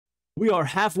We are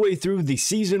halfway through the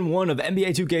Season 1 of NBA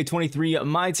 2K23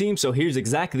 MyTeam, so here's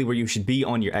exactly where you should be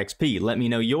on your XP. Let me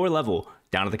know your level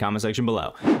down in the comment section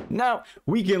below. Now,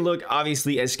 we can look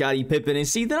obviously at Scottie Pippen and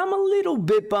see that I'm a little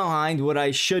bit behind what I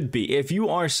should be. If you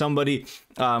are somebody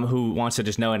who wants to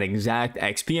just know an exact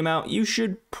XP amount, you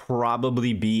should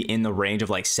probably be in the range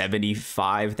of like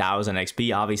 75,000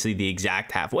 XP, obviously the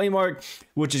exact halfway mark,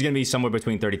 which is going to be somewhere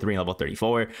between 33 and level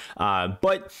 34.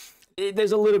 But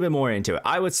there's a little bit more into it.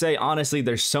 I would say, honestly,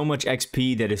 there's so much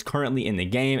XP that is currently in the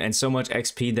game and so much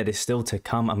XP that is still to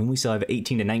come. I mean, we still have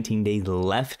 18 to 19 days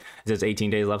left. It says 18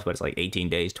 days left, but it's like 18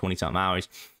 days, 20-something hours.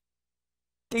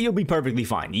 You'll be perfectly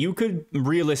fine. You could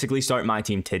realistically start my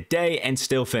team today and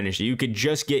still finish it. You could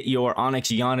just get your Onyx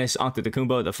Giannis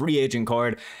Antetokounmpo, the free agent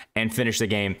card, and finish the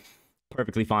game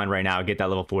perfectly fine right now. Get that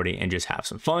level 40 and just have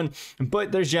some fun.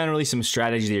 But there's generally some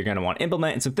strategies that you're going to want to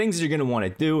implement and some things that you're going to want to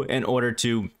do in order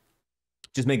to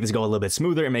just make this go a little bit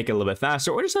smoother and make it a little bit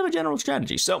faster, or just have a general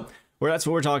strategy. So that's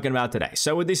what we're talking about today.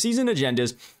 So with the season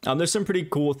agendas, there's some pretty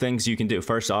cool things you can do.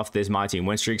 First off, this My Team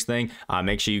win streaks thing.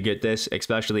 Make sure you get this,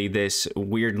 especially this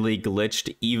weirdly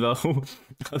glitched Evo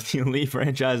of the Elite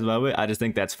franchise moment. I just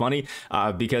think that's funny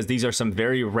because these are some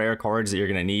very rare cards that you're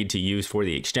going to need to use for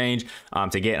the exchange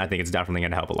to get. And I think it's definitely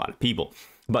going to help a lot of people.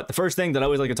 But the first thing that I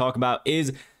always like to talk about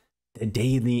is the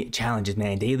daily challenges,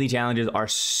 man. Daily challenges are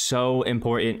so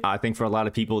important, I think, for a lot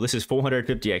of people. This is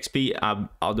 450 XP.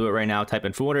 I'll do it right now. Type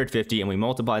in 450 and we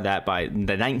multiply that by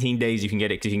the 19 days you can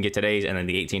get it. You can get today's and then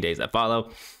the 18 days that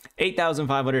follow.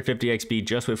 8,550 XP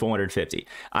just with 450.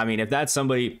 I mean, if that's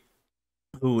somebody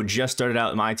who just started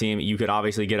out in my team, you could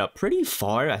obviously get up pretty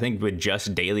far, I think, with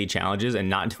just daily challenges and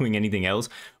not doing anything else,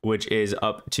 which is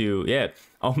up to, yeah,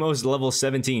 almost level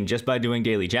 17 just by doing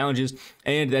daily challenges.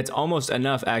 And that's almost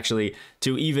enough actually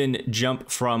to even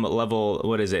jump from level,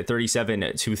 what is it, 37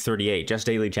 to 38, just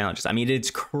daily challenges. I mean,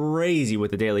 it's crazy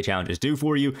what the daily challenges do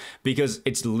for you because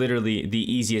it's literally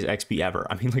the easiest XP ever.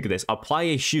 I mean, look at this. Apply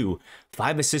a shoe,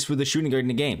 5 assists with the shooting guard in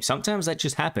the game. Sometimes that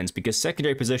just happens because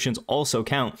secondary positions also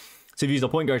count. So if you use a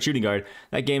point guard, shooting guard,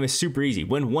 that game is super easy.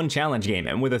 Win one challenge game.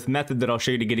 And with a method that I'll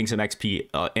show you to getting some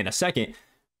XP in a second,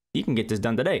 you can get this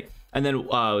done today. And then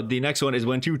the next one is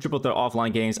win 2 triple threat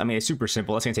offline games. I mean, it's super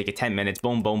simple. It's going to take you 10 minutes.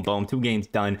 Boom, boom, boom. 2 games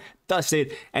done.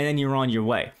 Dusted. And then you're on your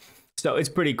way. So it's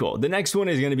pretty cool. The next one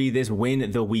is going to be this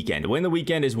win the weekend. Win the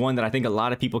weekend is one that I think a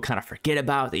lot of people kind of forget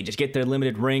about. They just get their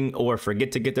limited ring or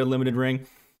forget to get their limited ring,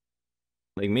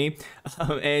 like me,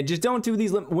 and just don't do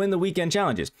these win the weekend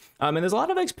challenges. And there's a lot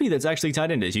of XP that's actually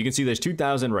tied into this. You can see there's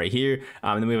 2,000 right here,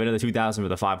 and then we have another 2,000 for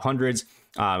the 500s.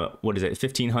 What is it,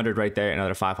 1,500 right there,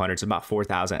 another 500. It's about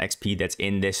 4,000 XP that's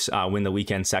in this win the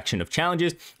weekend section of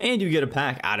challenges, and you get a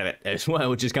pack out of it as well,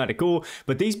 which is kind of cool.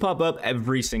 But these pop up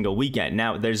every single weekend.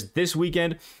 Now there's this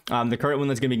weekend, the current one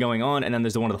that's going to be going on, and then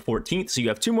there's the one of the 14th. So you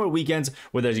have 2 more weekends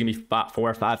where there's going to be 4,000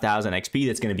 or 5,000 XP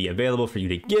that's going to be available for you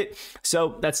to get.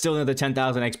 So that's still another 10,000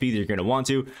 XP that you're going to want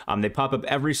to. They pop up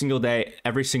every single day,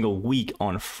 every single week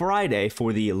on Friday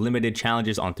for the limited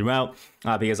challenges on throughout,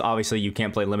 because obviously you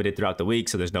can't play limited throughout the week.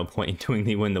 So there's no point in doing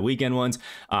the win the weekend ones,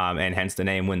 and hence the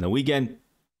name win the weekend.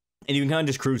 And you can kind of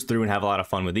just cruise through and have a lot of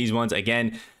fun with these ones.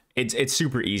 Again, it's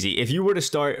super easy. If you were to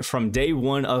start from day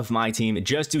 1 of my team,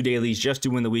 just do dailies, just do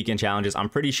win the weekend challenges, I'm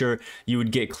pretty sure you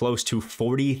would get close to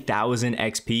 40,000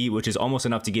 XP, which is almost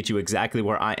enough to get you exactly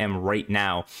where I am right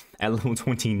now at level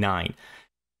 29.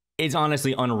 It's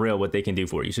honestly unreal what they can do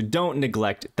for you. So don't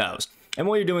neglect those. And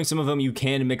while you're doing some of them, you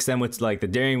can mix them with like the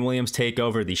Darian Williams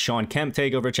takeover, the Sean Kemp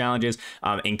takeover challenges,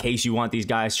 in case you want these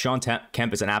guys. Sean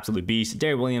Kemp is an absolute beast.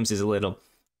 Darian Williams is a little,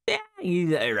 yeah,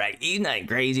 he's all right. He's not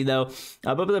crazy though,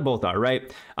 but they both are,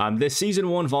 right? This season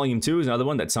 1 volume 2 is another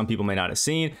one that some people may not have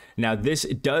seen. Now this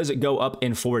does go up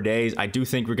in 4 days. I do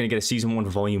think we're gonna get a season 1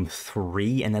 volume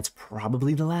 3, and that's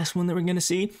probably the last one that we're gonna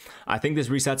see. I think this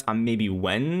resets on maybe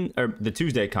the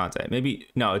Tuesday content. Maybe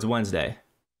no, it's Wednesday.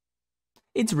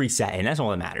 It's resetting. That's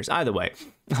all that matters. Either way.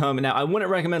 Now, I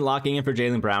wouldn't recommend locking in for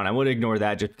Jaylen Brown. I would ignore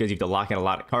that just because you have to lock in a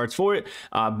lot of cards for it.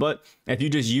 But if you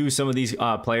just use some of these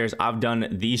players, I've done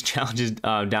these challenges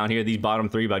down here, these bottom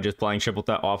 3, by just playing triple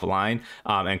threat offline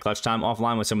and clutch time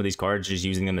offline with some of these cards, just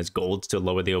using them as golds to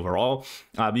lower the overall.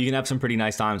 But you can have some pretty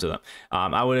nice times with them.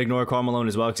 I would ignore Karl Malone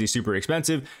as well because he's super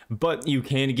expensive, but you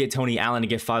can get Tony Allen to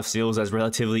get 5 steals. That's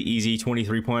relatively easy.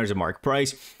 23 pointers at Mark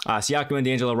Price. Siakam and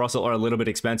D'Angelo Russell are a little bit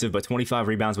expensive, but 25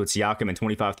 rebounds with Siakam and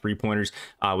 25 3-pointers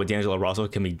with D'Angelo Russell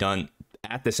can be done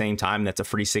at the same time. That's a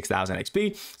free 6,000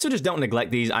 XP. So just don't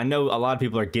neglect these. I know a lot of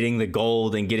people are getting the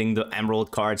gold and getting the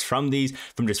emerald cards from these,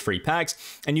 from just free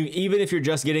packs. And you, even if you're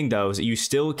just getting those, you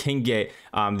still can get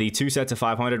the 2 sets of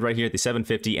 500 right here, the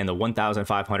 750 and the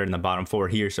 1,500 in the bottom 4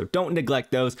 here. So don't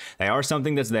neglect those. They are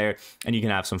something that's there, and you can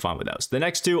have some fun with those. The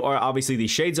next two are obviously the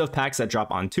Shades of packs that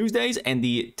drop on Tuesdays, and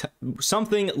the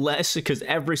something less, because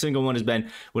every single one has been,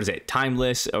 what is it,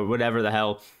 timeless or whatever the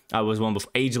hell was one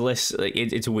before, ageless.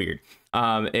 It's weird.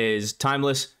 Is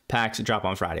timeless packs drop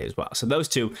on Friday as well. So those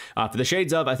two, for the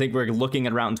Shades of, I think we're looking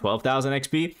at around 12,000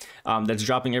 XP. That's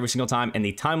dropping every single time. And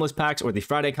the timeless packs or the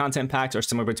Friday content packs are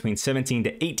somewhere between 17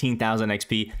 to 18,000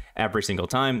 XP every single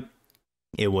time.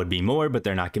 It would be more, but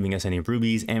they're not giving us any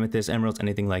rubies, amethysts, emeralds,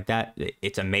 anything like that.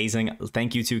 It's amazing.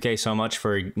 Thank you, 2K, so much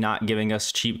for not giving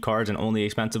us cheap cards and only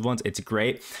expensive ones. It's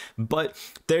great. But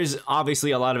there's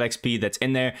obviously a lot of XP that's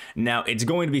in there. Now, it's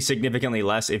going to be significantly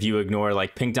less if you ignore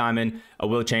like Pink Diamond,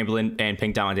 Will Chamberlain, and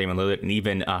Pink Diamond Damian Lillard, and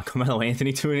even Carmelo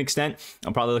Anthony to an extent.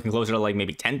 I'm probably looking closer to like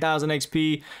maybe 10,000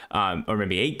 XP or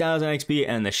maybe 8,000 XP.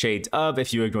 And the Shades of,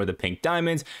 if you ignore the Pink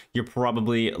Diamonds, you're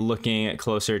probably looking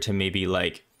closer to maybe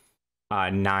like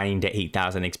 9 to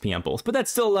 8,000 XP on both, but that's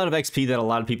still a lot of XP that a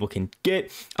lot of people can get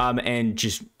and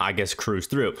just, I guess, cruise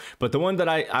through. But the one that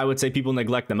I would say people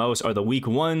neglect the most are the week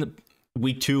 1,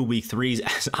 week 2, week 3s,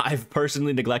 as I've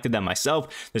personally neglected them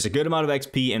myself. There's a good amount of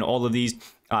XP in all of these.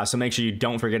 So make sure you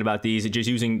don't forget about these. Just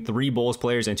using 3 Bulls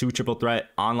players and 2 triple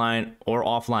threat online or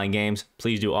offline games.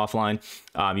 Please do offline.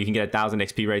 You can get 1,000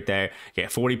 XP right there.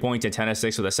 Get 40 points and 10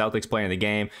 assists with a Celtics player in the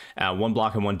game. 1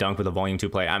 block and 1 dunk with a volume 2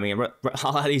 player. I mean, a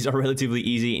lot of these are relatively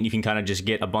easy, and you can kind of just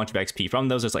get a bunch of XP from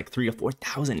those. There's like 3,000 to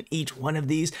 4,000 each one of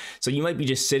these. So you might be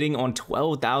just sitting on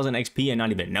 12,000 XP and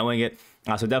not even knowing it.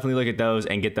 So definitely look at those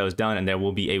and get those done. And there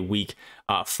will be a week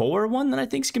 4 one that I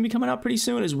think is going to be coming out pretty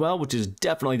soon as well, which is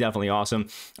definitely awesome.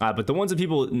 But the ones that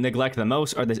people neglect the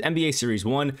most are this NBA Series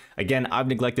 1. Again, I've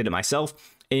neglected it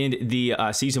myself. And the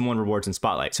Season 1 rewards and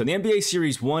spotlight. So the NBA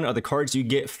Series 1 are the cards you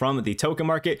get from the token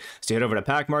market. So you head over to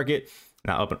pack market,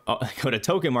 now go to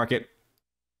token market.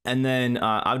 And then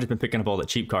I've just been picking up all the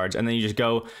cheap cards, and then you just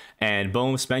go and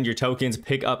boom, spend your tokens,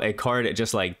 pick up a card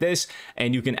just like this,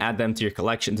 and you can add them to your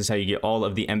collection. This is how you get all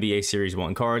of the NBA Series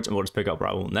 1 cards. And we'll just pick up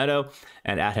Raul Neto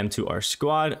and add him to our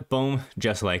squad. Boom,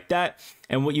 just like that.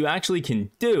 And what you actually can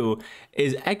do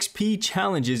is XP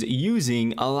challenges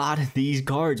using a lot of these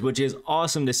cards, which is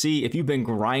awesome to see. If you've been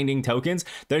grinding tokens,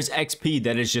 there's XP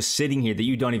that is just sitting here that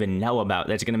you don't even know about.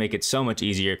 That's going to make it so much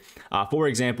easier. For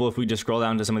example, if we just scroll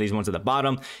down to some of these ones at the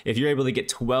bottom, if you're able to get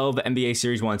 12 NBA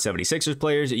Series 1 76ers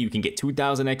players, you can get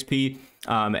 2,000 XP.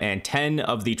 And 10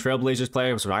 of the Trailblazers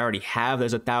players, which I already have,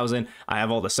 there's 1,000. I have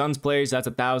all the Suns players, that's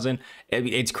 1,000.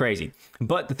 It's crazy.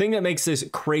 But the thing that makes this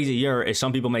crazier is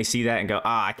some people may see that and go,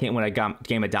 I can't win a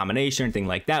game of domination or thing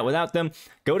like that without them.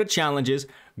 Go to challenges,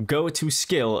 go to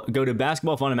skill, go to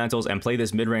basketball fundamentals, and play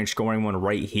this mid-range scoring one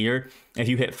right here. If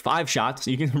you hit 5 shots,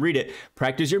 you can read it,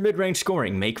 practice your mid-range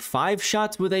scoring. Make 5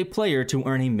 shots with a player to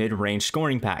earn a mid-range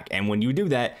scoring pack. And when you do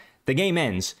that, the game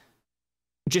ends.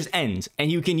 Just ends,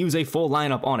 and you can use a full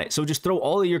lineup on it. So just throw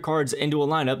all of your cards into a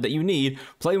lineup that you need,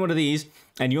 play one of these,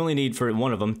 and you only need for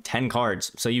one of them 10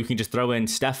 cards. So you can just throw in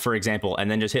Steph, for example,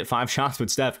 and then just hit 5 shots with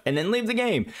Steph and then leave the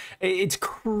game. It's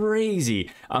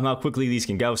crazy how quickly these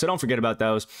can go. So don't forget about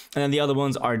those. And then the other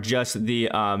ones are just the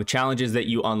challenges that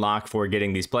you unlock for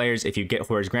getting these players. If you get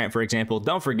Horace Grant, for example,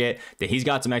 don't forget that he's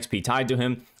got some XP tied to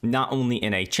him, not only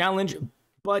in a challenge,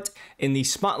 but in the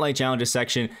Spotlight Challenges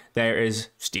section, there is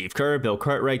Steve Kerr, Bill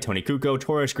Cartwright, Tony Kukoc,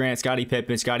 Torres Grant, Scottie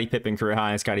Pippen career high,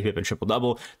 and Scottie Pippen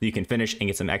triple-double that you can finish and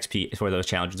get some XP for those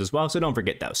challenges as well, so don't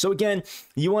forget those. So again,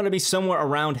 you want to be somewhere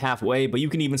around halfway, but you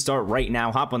can even start right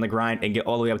now, hop on the grind, and get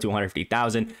all the way up to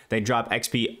 150,000. They drop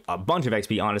XP, a bunch of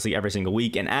XP, honestly, every single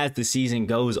week, and as the season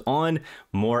goes on,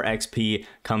 more XP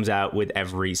comes out with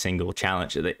every single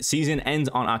challenge. The season ends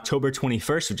on October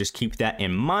 21st, so just keep that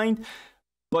in mind.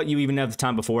 But you even have the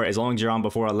time before. As long as you're on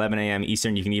before 11 a.m.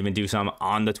 Eastern, you can even do some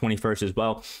on the 21st as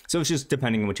well. So it's just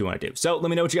depending on what you want to do. So let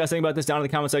me know what you guys think about this down in the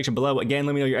comment section below. Again,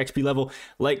 let me know your XP level.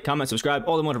 Like, comment, subscribe,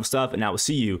 all the wonderful stuff. And I will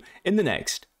see you in the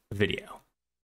next video.